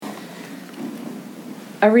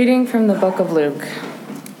A reading from the book of Luke.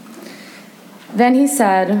 Then he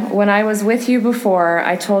said, "When I was with you before,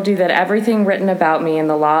 I told you that everything written about me in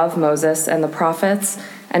the law of Moses and the prophets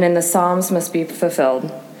and in the Psalms must be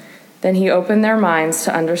fulfilled." Then he opened their minds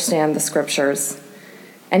to understand the scriptures.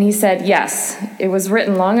 And he said, "Yes, it was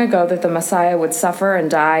written long ago that the Messiah would suffer and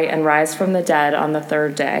die and rise from the dead on the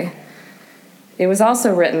third day. It was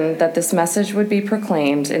also written that this message would be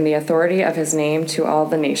proclaimed in the authority of his name to all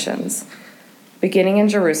the nations. Beginning in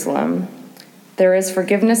Jerusalem, there is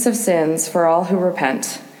forgiveness of sins for all who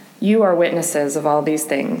repent. You are witnesses of all these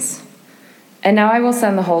things. And now I will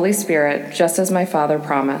send the Holy Spirit, just as my Father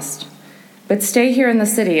promised. But stay here in the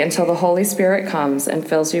city until the Holy Spirit comes and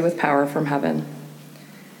fills you with power from heaven."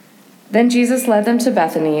 Then Jesus led them to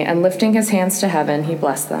Bethany, and lifting his hands to heaven, he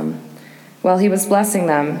blessed them. While he was blessing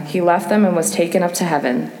them, he left them and was taken up to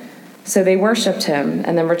heaven. So they worshipped him,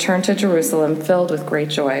 and then returned to Jerusalem filled with great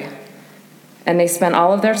joy. And they spent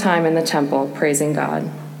all of their time in the temple, praising God.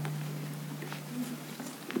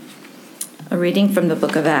 A reading from the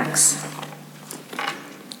book of Acts.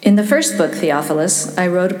 In the first book, Theophilus, I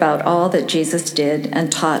wrote about all that Jesus did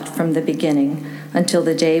and taught from the beginning until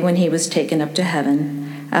the day when he was taken up to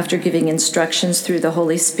heaven, after giving instructions through the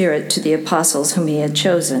Holy Spirit to the apostles whom he had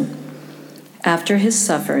chosen. After his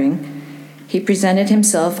suffering, he presented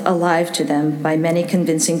himself alive to them by many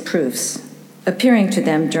convincing proofs, appearing to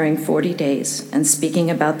them during 40 days and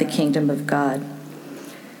speaking about the kingdom of God.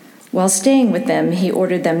 While staying with them, he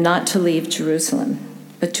ordered them not to leave Jerusalem,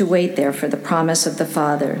 but to wait there for the promise of the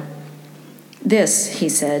Father. "This," he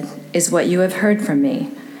said, "is what you have heard from me.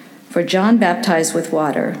 For John baptized with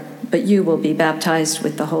water, but you will be baptized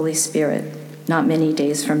with the Holy Spirit not many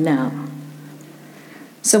days from now."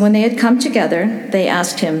 So when they had come together, they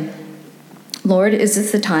asked him, "Lord, is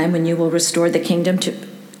this the time when you will restore the kingdom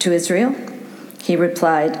to Israel?" He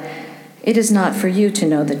replied, "It is not for you to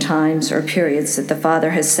know the times or periods that the Father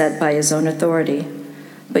has set by his own authority,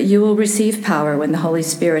 but you will receive power when the Holy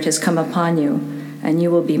Spirit has come upon you, and you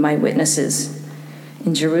will be my witnesses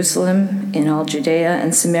in Jerusalem, in all Judea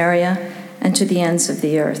and Samaria, and to the ends of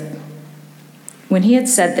the earth." When he had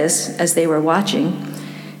said this, as they were watching,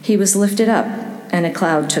 he was lifted up, and a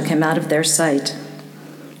cloud took him out of their sight.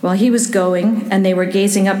 While he was going, and they were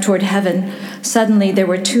gazing up toward heaven, suddenly there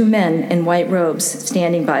were two men in white robes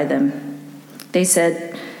standing by them. They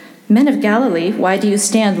said, "Men of Galilee, why do you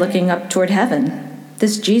stand looking up toward heaven?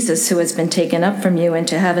 This Jesus who has been taken up from you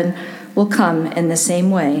into heaven will come in the same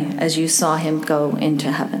way as you saw him go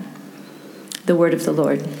into heaven." The word of the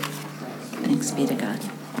Lord. Thanks be to God.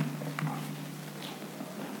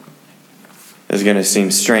 It's going to seem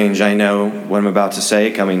strange, I know, what I'm about to say,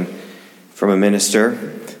 coming from a minister,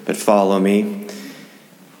 but follow me.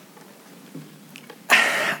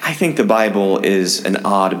 I think the Bible is an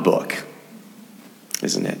odd book,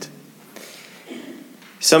 isn't it?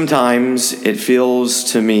 Sometimes it feels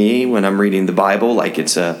to me, when I'm reading the Bible, like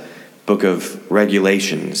it's a book of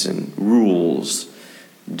regulations and rules.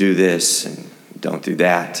 Do this and don't do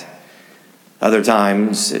that. Other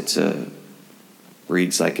times it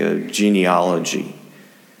reads like a genealogy.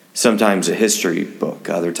 Sometimes a history book.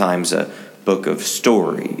 Other times a book of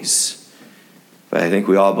stories. But I think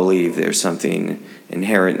we all believe there's something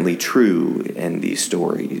inherently true in these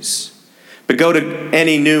stories. But go to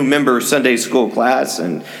any new member Sunday school class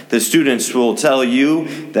and the students will tell you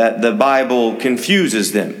that the Bible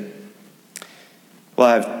confuses them. Well,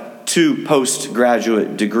 I have 2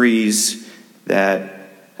 postgraduate degrees that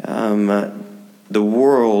the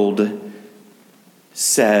world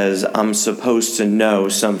says I'm supposed to know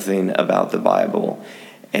something about the Bible.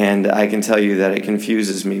 And I can tell you that it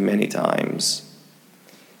confuses me many times.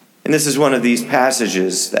 And this is one of these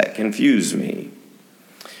passages that confuse me.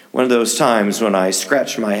 One of those times when I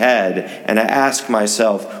scratch my head and I ask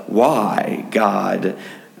myself, why, God?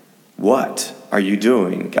 What are you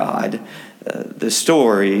doing, God? The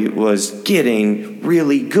story was getting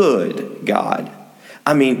really good, God.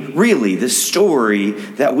 I mean, really, the story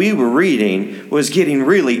that we were reading was getting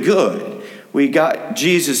really good. We got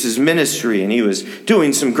Jesus' ministry, and he was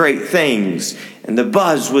doing some great things, and the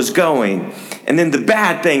buzz was going. And then the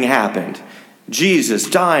bad thing happened. Jesus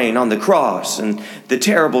dying on the cross, and the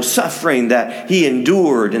terrible suffering that he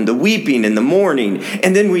endured, and the weeping and the mourning.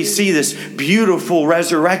 And then we see this beautiful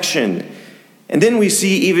resurrection. And then we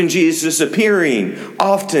see even Jesus appearing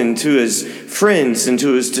often to his friends and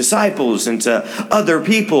to his disciples and to other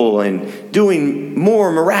people and doing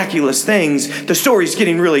more miraculous things. The story's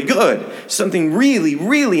getting really good. Something really,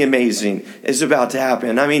 really amazing is about to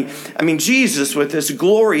happen. I mean, Jesus with this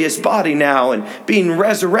glorious body now and being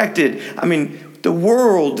resurrected. I mean, the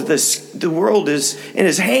world is in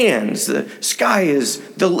his hands. The sky is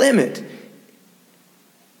the limit.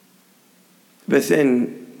 But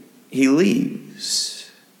then he leaves.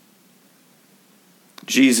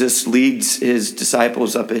 Jesus leads his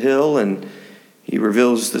disciples up a hill, and he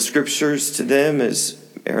reveals the scriptures to them, as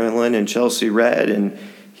Marilyn and Chelsea read, and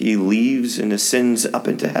he leaves and ascends up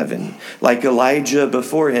into heaven. Like Elijah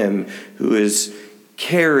before him, who is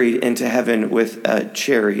carried into heaven with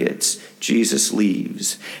chariots, Jesus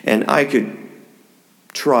leaves. And I could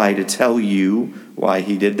try to tell you why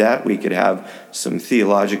he did that. We could have some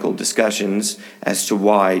theological discussions as to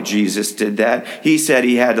why Jesus did that. He said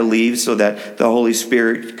he had to leave so that the Holy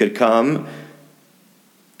Spirit could come.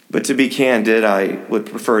 But to be candid, I would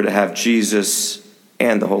prefer to have Jesus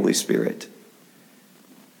and the Holy Spirit.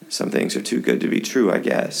 Some things are too good to be true, I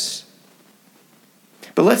guess.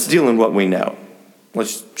 But let's deal in what we know.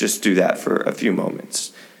 Let's just do that for a few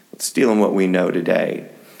moments. Let's deal in what we know today.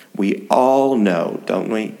 We all know, don't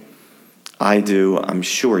we? I do. I'm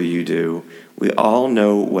sure you do. We all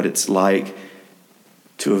know what it's like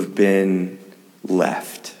to have been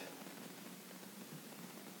left.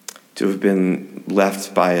 To have been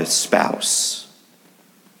left by a spouse.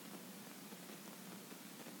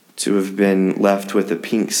 To have been left with a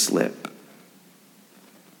pink slip.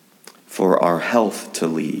 For our health to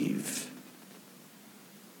leave.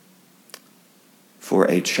 For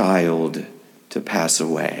a child to pass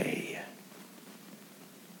away.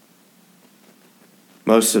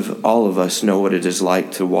 Most of all of us know what it is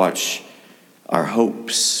like to watch our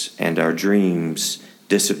hopes and our dreams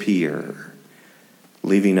disappear,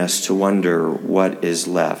 leaving us to wonder what is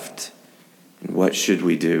left and what should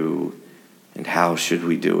we do and how should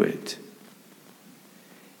we do it.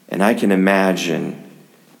 And I can imagine,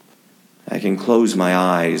 I can close my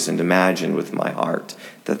eyes and imagine with my heart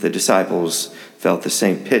that the disciples felt the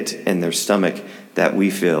same pit in their stomach that we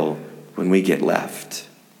feel when we get left.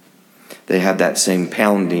 They had that same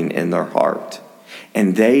pounding in their heart.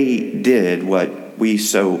 And they did what we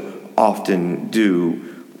so often do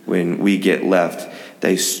when we get left.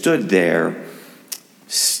 They stood there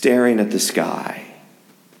staring at the sky.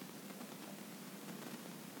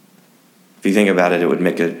 If you think about it, it would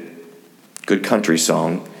make a good country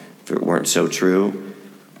song if it weren't so true.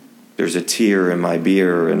 There's a tear in my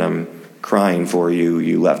beer and I'm crying for you,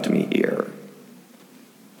 you left me here.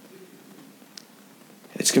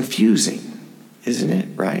 It's confusing, isn't it,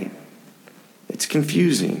 right? It's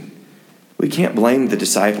confusing. We can't blame the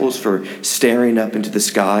disciples for staring up into the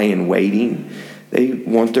sky and waiting. They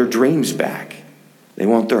want their dreams back. They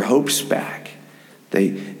want their hopes back.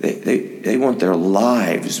 They want their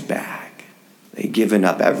lives back. They've given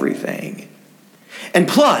up everything. And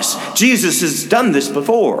plus, Jesus has done this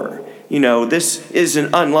before. You know, this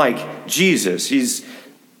isn't unlike Jesus. He's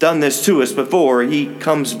done this to us before. He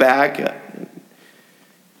comes back,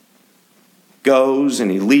 goes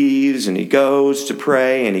and he leaves and he goes to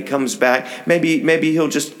pray and he comes back. Maybe he'll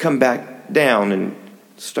just come back down and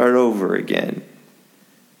start over again.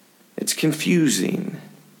 It's confusing.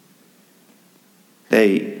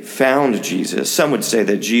 They found Jesus. Some would say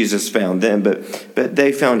that Jesus found them, but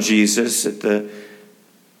they found Jesus at the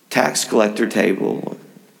tax collector table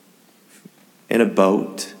in a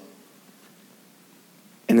boat.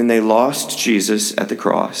 And then they lost Jesus at the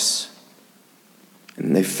cross.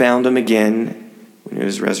 And they found him again when he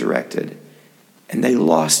was resurrected. And they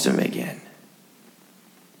lost him again.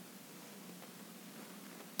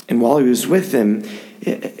 And while he was with them,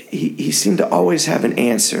 he seemed to always have an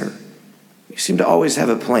answer. He seemed to always have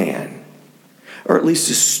a plan. Or at least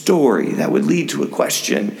a story that would lead to a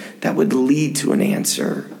question, that would lead to an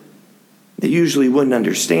answer. They usually wouldn't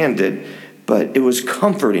understand it, but it was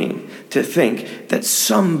comforting to think that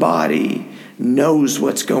somebody knows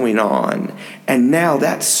what's going on. And now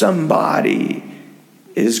that somebody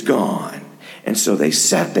is gone. And so they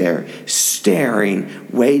sat there staring,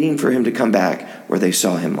 waiting for him to come back where they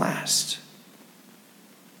saw him last.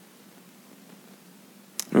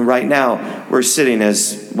 And right now, we're sitting,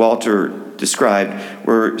 as Walter described,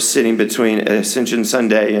 we're sitting between Ascension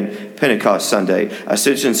Sunday and Pentecost Sunday.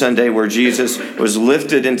 Ascension Sunday, where Jesus was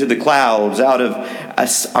lifted into the clouds out of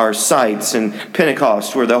our sights, and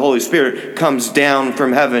Pentecost, where the Holy Spirit comes down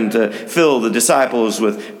from heaven to fill the disciples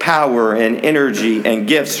with power and energy and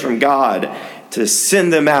gifts from God to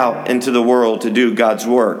send them out into the world to do God's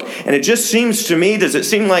work. And it just seems to me, does it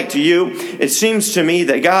seem like to you? It seems to me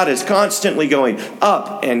that God is constantly going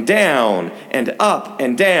up and down and up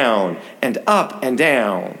and down and up and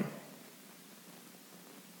down.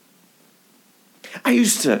 I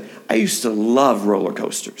used to love roller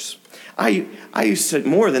coasters. I used to,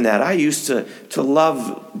 more than that, I used to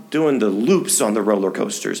love doing the loops on the roller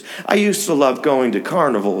coasters. I used to love going to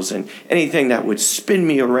carnivals and anything that would spin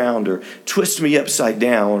me around or twist me upside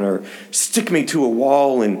down or stick me to a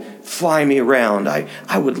wall and fly me around.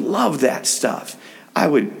 I would love that stuff. I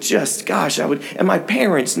would just, and my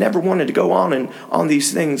parents never wanted to go on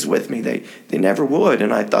these things with me. They never would,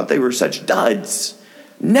 and I thought they were such duds.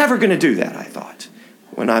 Never going to do that, I thought,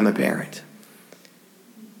 when I'm a parent.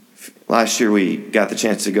 Last year we got the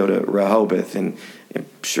chance to go to Rehoboth, and I'm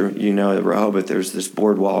sure you know at Rehoboth there's this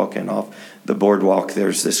boardwalk, and off the boardwalk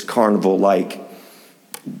there's this carnival-like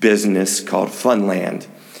business called Funland,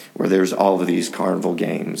 where there's all of these carnival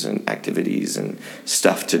games and activities and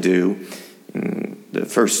stuff to do. And the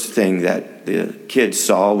first thing that the kids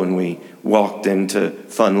saw when we walked into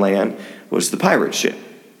Funland was the pirate ship.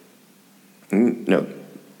 No.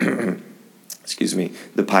 Excuse me,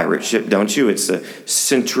 the pirate ship, don't you? It's a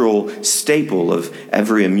central staple of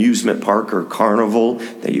every amusement park or carnival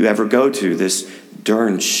that you ever go to. This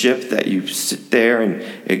darn ship that you sit there and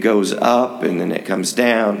it goes up and then it comes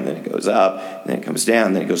down and then it goes up and then it comes down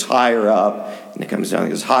and then it goes higher up and it comes down and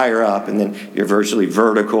it goes higher up and then you're virtually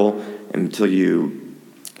vertical until you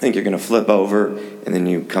think you're going to flip over and then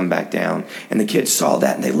you come back down. And the kids saw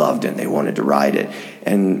that and they loved it and they wanted to ride it.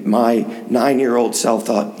 And my 9-year-old self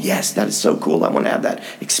thought, yes, that is so cool. I want to have that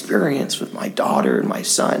experience with my daughter and my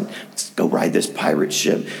son. Let's go ride this pirate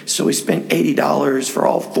ship. So we spent $80 for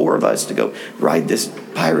all 4 of us to go ride this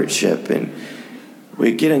pirate ship. And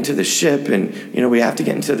we get into the ship and, we have to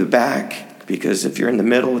get into the back because if you're in the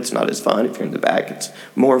middle, it's not as fun. If you're in the back, it's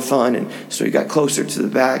more fun. And so we got closer to the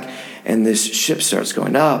back. And this ship starts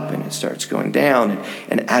going up and it starts going down.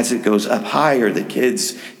 And as it goes up higher, the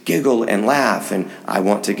kids giggle and laugh. And I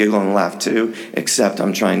want to giggle and laugh too, except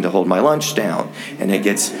I'm trying to hold my lunch down. And it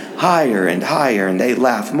gets higher and higher and they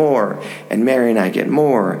laugh more. And Mary and I get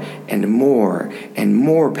more and more and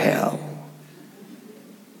more pale.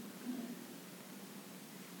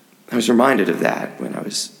 I was reminded of that when I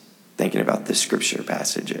was thinking about this scripture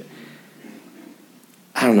passage.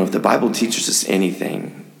 I don't know if the Bible teaches us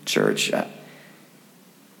anything, church. I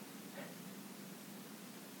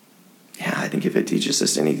think if it teaches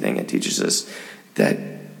us anything, it teaches us that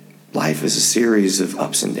life is a series of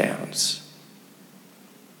ups and downs.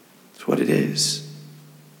 It's what it is.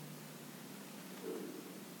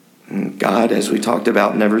 And God, as we talked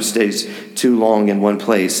about, never stays too long in one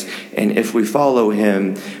place. And if we follow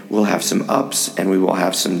him, we'll have some ups and we will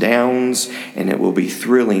have some downs, and it will be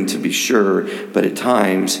thrilling to be sure. But at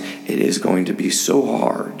times, it is going to be so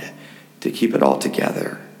hard to keep it all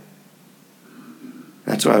together.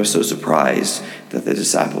 That's why I was so surprised that the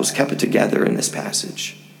disciples kept it together in this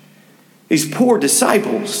passage. These poor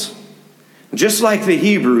disciples, just like the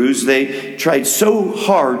Hebrews, they tried so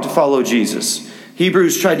hard to follow Jesus.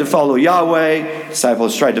 Hebrews tried to follow Yahweh,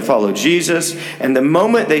 disciples tried to follow Jesus, and the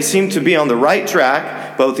moment they seemed to be on the right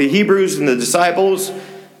track, both the Hebrews and the disciples,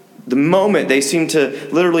 the moment they seem to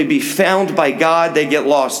literally be found by God, they get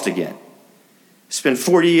lost again. Spend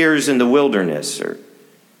 40 years in the wilderness or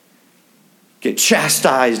get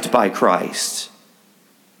chastised by Christ.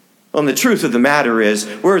 Well, and the truth of the matter is,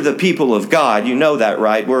 we're the people of God. You know that,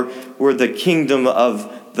 right? We're the kingdom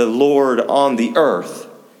of the Lord on the earth.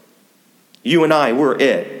 You and I, we're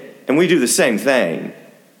it. And we do the same thing.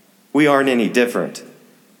 We aren't any different.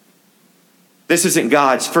 This isn't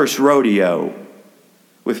God's first rodeo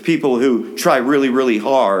with people who try really, really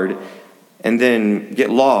hard and then get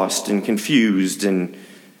lost and confused and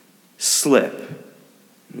slip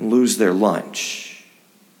and lose their lunch.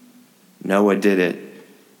 Noah did it.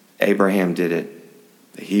 Abraham did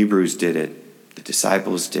it. The Hebrews did it. The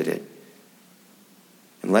disciples did it.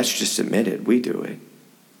 And let's just admit it, we do it.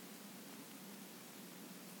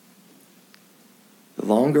 The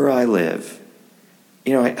longer I live,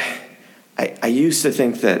 I used to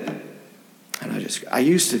think that,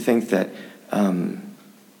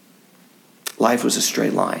 life was a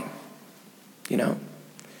straight line.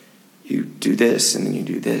 You do this, and then you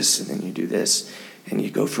do this, and then you do this, and you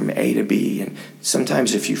go from A to B. And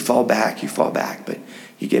sometimes if you fall back, but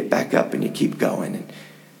you get back up and you keep going.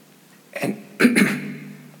 And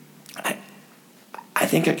I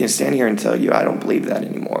think I can stand here and tell you I don't believe that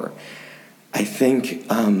anymore. I think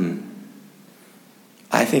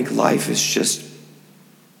life is just,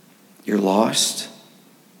 you're lost,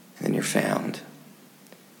 and then you're found.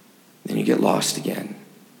 Then you get lost again.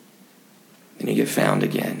 Then you get found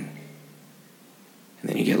again. And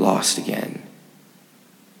then you get lost again.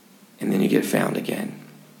 And then you get found again.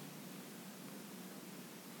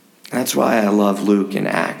 That's why I love Luke and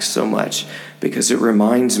Acts so much, because it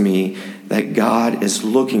reminds me that God is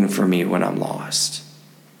looking for me when I'm lost.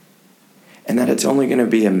 And that it's only going to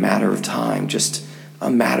be a matter of time, just a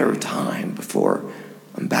matter of time before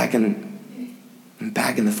I'm back in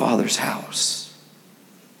the Father's house.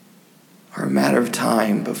 Or a matter of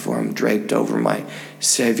time before I'm draped over my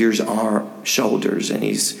Savior's shoulders and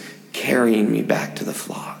he's carrying me back to the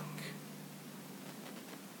flock.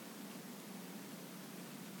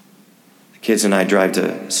 The kids and I drive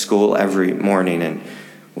to school every morning, and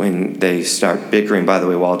when they start bickering, by the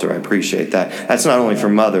way, Walter, I appreciate that. That's not only for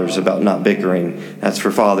mothers about not bickering, that's for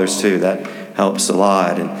fathers too. That helps a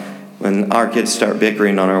lot. And when our kids start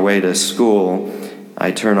bickering on our way to school,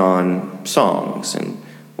 I turn on songs. And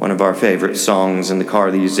one of our favorite songs in the car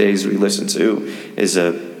these days we listen to is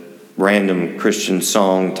a random Christian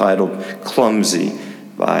song titled Clumsy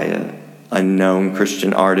by an unknown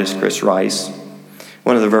Christian artist, Chris Rice.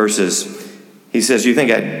 One of the verses, he says, "You think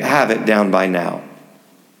I have it down by now.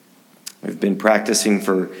 We've been practicing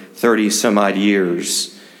for 30 some odd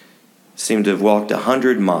years. Seem to have walked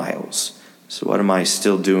 100 miles. So what am I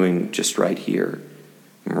still doing just right here?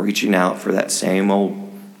 I'm reaching out for that same old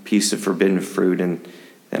piece of forbidden fruit, and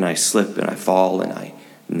then I slip and I fall and I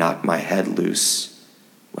knock my head loose.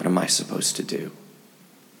 What am I supposed to do?"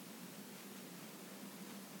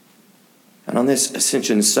 And on this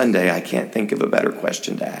Ascension Sunday, I can't think of a better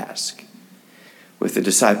question to ask. With the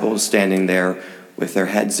disciples standing there with their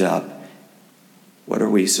heads up, what are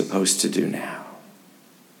we supposed to do now?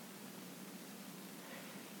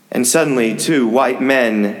 And suddenly two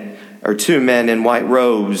men in white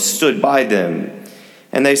robes stood by them,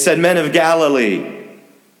 and they said, "Men of Galilee,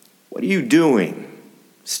 what are you doing,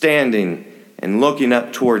 standing and looking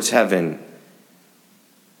up towards heaven?"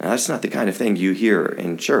 Now, that's not the kind of thing you hear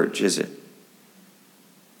in church, is it?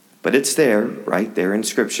 But it's there, right there in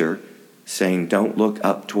Scripture, saying, don't look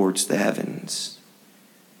up towards the heavens.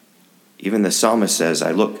 Even the psalmist says,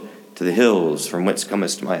 "I look to the hills from whence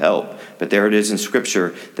cometh my help." But there it is in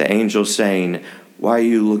Scripture, the angel saying, why are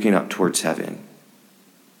you looking up towards heaven?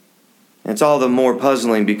 And it's all the more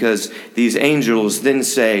puzzling because these angels then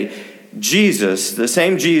say, Jesus, the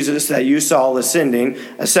same Jesus that you saw ascending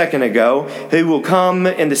a second ago, who will come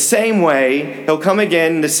in the same way, he'll come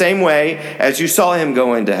again in the same way as you saw him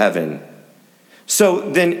go into heaven.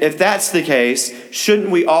 So then if that's the case, shouldn't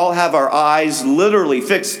we all have our eyes literally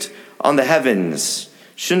fixed on the heavens?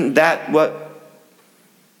 Shouldn't that what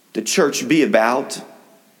the church be about?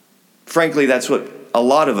 Frankly, that's what a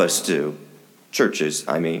lot of us do. Churches,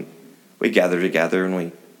 I mean. We gather together and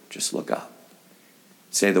we just look up.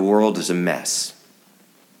 Say the world is a mess.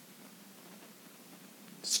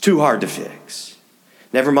 It's too hard to fix.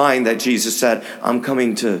 Never mind that Jesus said,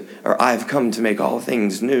 I've come to make all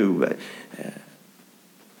things new. But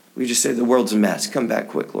we just say the world's a mess. Come back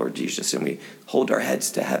quick, Lord Jesus. And we hold our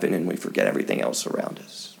heads to heaven and we forget everything else around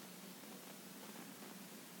us.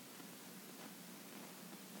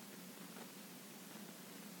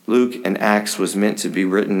 Luke and Acts was meant to be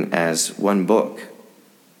written as one book.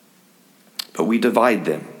 But we divide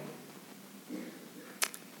them.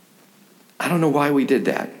 I don't know why we did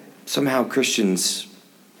that. Somehow Christians,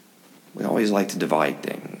 we always like to divide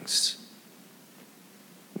things.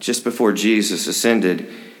 Just before Jesus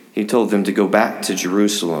ascended, he told them to go back to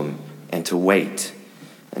Jerusalem and to wait.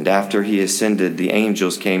 And after he ascended, the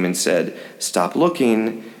angels came and said, stop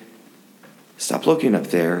looking up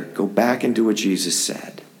there. Go back and do what Jesus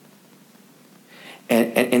said.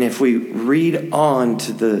 And if we read on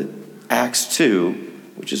to the Acts 2,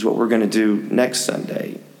 which is what we're going to do next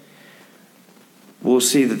Sunday, we'll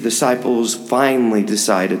see the disciples finally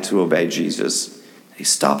decided to obey Jesus. They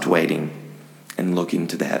stopped waiting and looking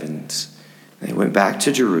to the heavens. They went back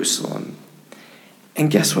to Jerusalem. And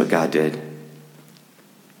guess what God did?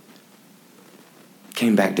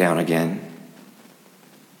 Came back down again.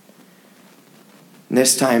 And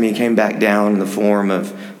this time he came back down in the form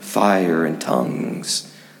of fire and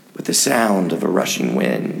tongues with the sound of a rushing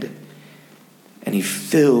wind. And he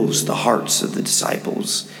fills the hearts of the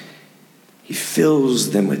disciples. He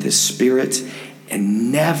fills them with his Spirit.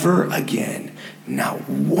 And never again, not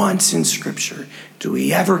once in Scripture, do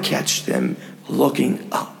we ever catch them looking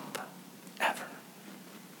up. Ever.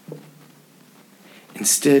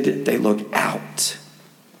 Instead, they look out.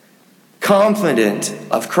 Confident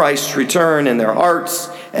of Christ's return in their hearts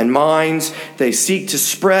and minds, they seek to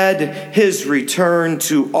spread his return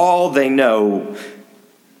to all they know.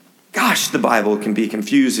 Gosh, the Bible can be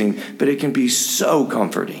confusing, but it can be so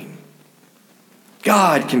comforting.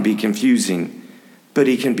 God can be confusing, but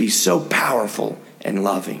he can be so powerful and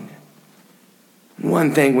loving.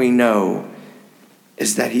 One thing we know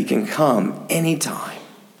is that he can come anytime,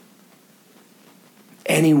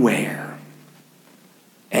 anywhere,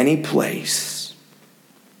 any place,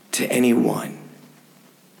 to anyone.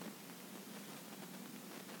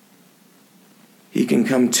 He can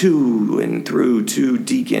come to and through two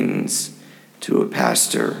deacons to a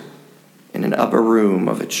pastor in an upper room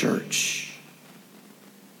of a church.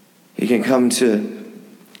 He can come to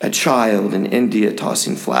a child in India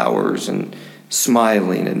tossing flowers and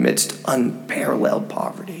smiling amidst unparalleled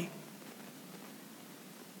poverty.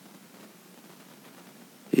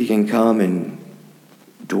 He can come and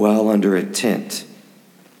dwell under a tent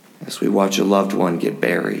as we watch a loved one get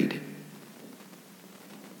buried.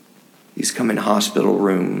 He's come in hospital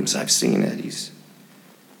rooms. I've seen it. He's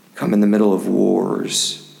come in the middle of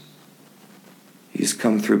wars. He's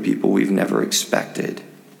come through people we've never expected.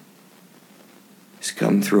 He's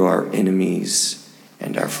come through our enemies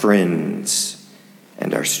and our friends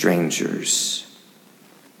and our strangers.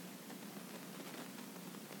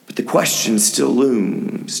 But the question still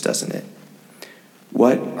looms, doesn't it?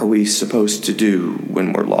 What are we supposed to do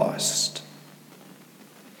when we're lost?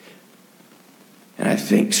 And I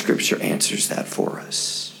think Scripture answers that for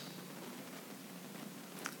us.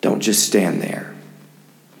 Don't just stand there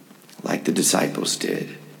like the disciples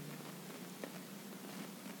did.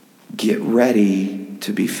 Get ready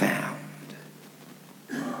to be found.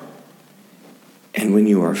 And when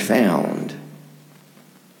you are found,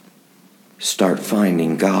 start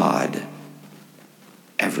finding God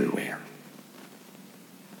everywhere.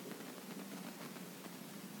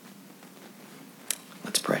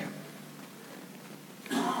 Let's pray.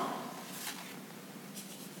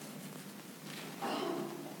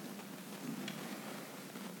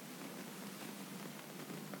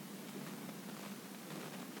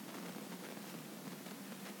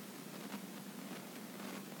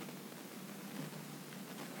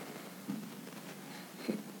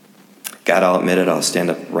 God, I'll admit it. I'll stand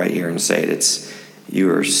up right here and say it. You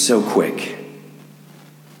are so quick.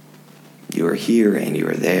 You are here and you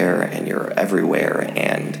are there and you're everywhere.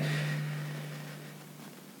 And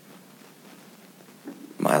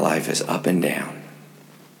my life is up and down.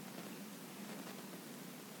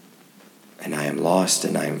 And I am lost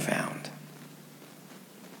and I am found.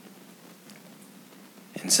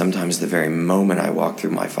 And sometimes the very moment I walk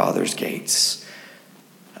through my Father's gates,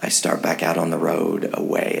 I start back out on the road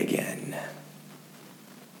away again.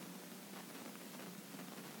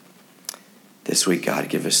 This week, God,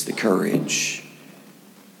 give us the courage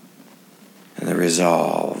and the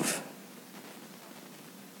resolve,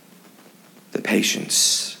 the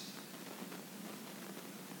patience,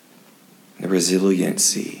 the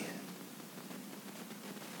resiliency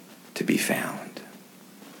to be found.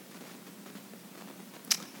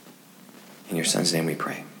 In your Son's name we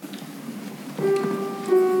pray.